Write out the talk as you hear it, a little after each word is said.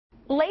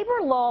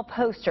Labor law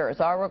posters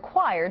are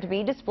required to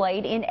be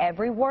displayed in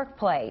every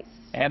workplace.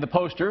 And the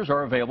posters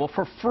are available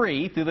for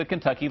free through the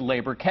Kentucky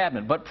Labor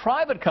Cabinet. But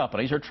private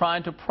companies are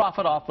trying to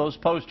profit off those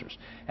posters.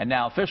 And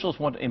now officials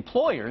want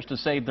employers to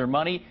save their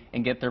money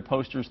and get their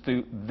posters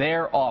through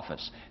their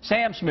office.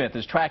 Sam Smith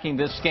is tracking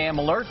this scam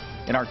alert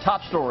in our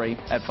top story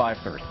at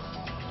 5:30.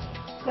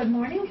 Good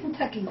morning,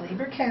 Kentucky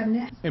Labor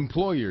Cabinet.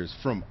 Employers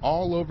from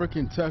all over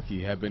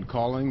Kentucky have been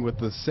calling with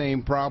the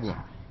same problem.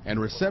 And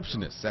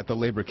receptionists at the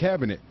Labor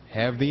Cabinet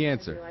have the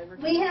answer.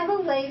 We have a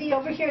lady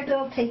over here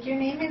that'll take your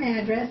name and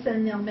address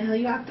and they'll mail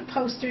you out the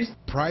posters.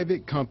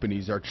 Private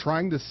companies are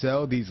trying to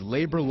sell these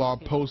labor law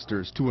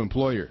posters to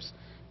employers.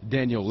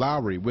 Daniel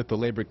Lowry with the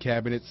Labor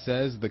Cabinet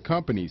says the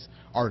companies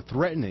are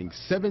threatening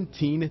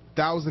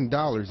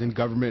 $17,000 in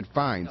government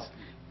fines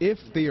if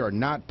they are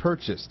not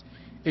purchased.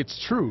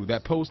 It's true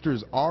that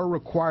posters are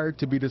required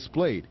to be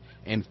displayed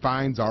and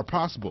fines are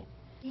possible.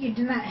 You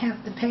do not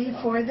have to pay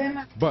for them.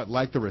 But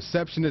like the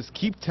receptionists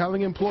keep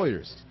telling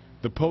employers,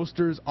 the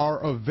posters are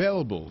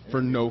available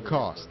for no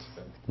cost.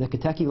 The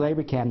Kentucky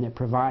Labor Cabinet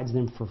provides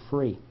them for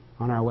free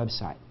on our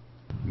website.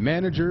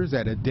 Managers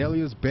at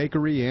Adelia's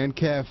Bakery and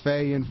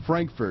Cafe in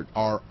Frankfort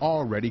are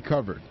already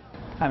covered.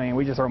 I mean,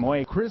 we just throw them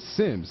away. Chris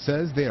Sims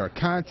says they are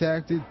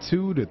contacted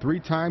 2 to 3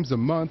 times a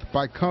month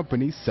by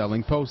companies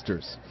selling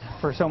posters.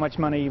 For so much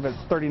money, if it's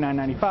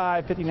 $39.95,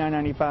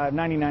 $59.95,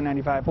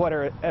 $99.95,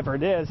 whatever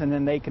it is, and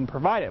then they can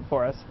provide it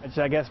for us, which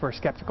I guess we're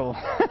skeptical.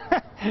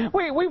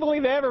 we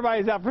believe that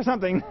everybody's out for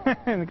something.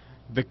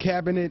 The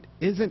cabinet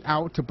isn't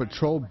out to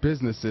patrol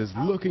businesses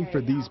looking for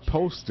these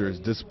posters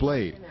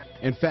displayed.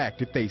 In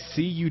fact, if they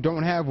see you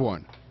don't have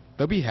one,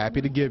 they'll be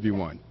happy to give you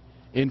one.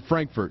 In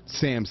Frankfort,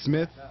 Sam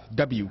Smith,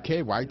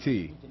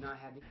 WKYT.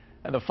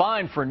 And the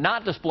fine for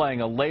not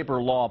displaying a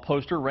labor law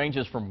poster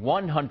ranges from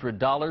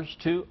 $100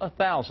 to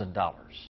 $1,000.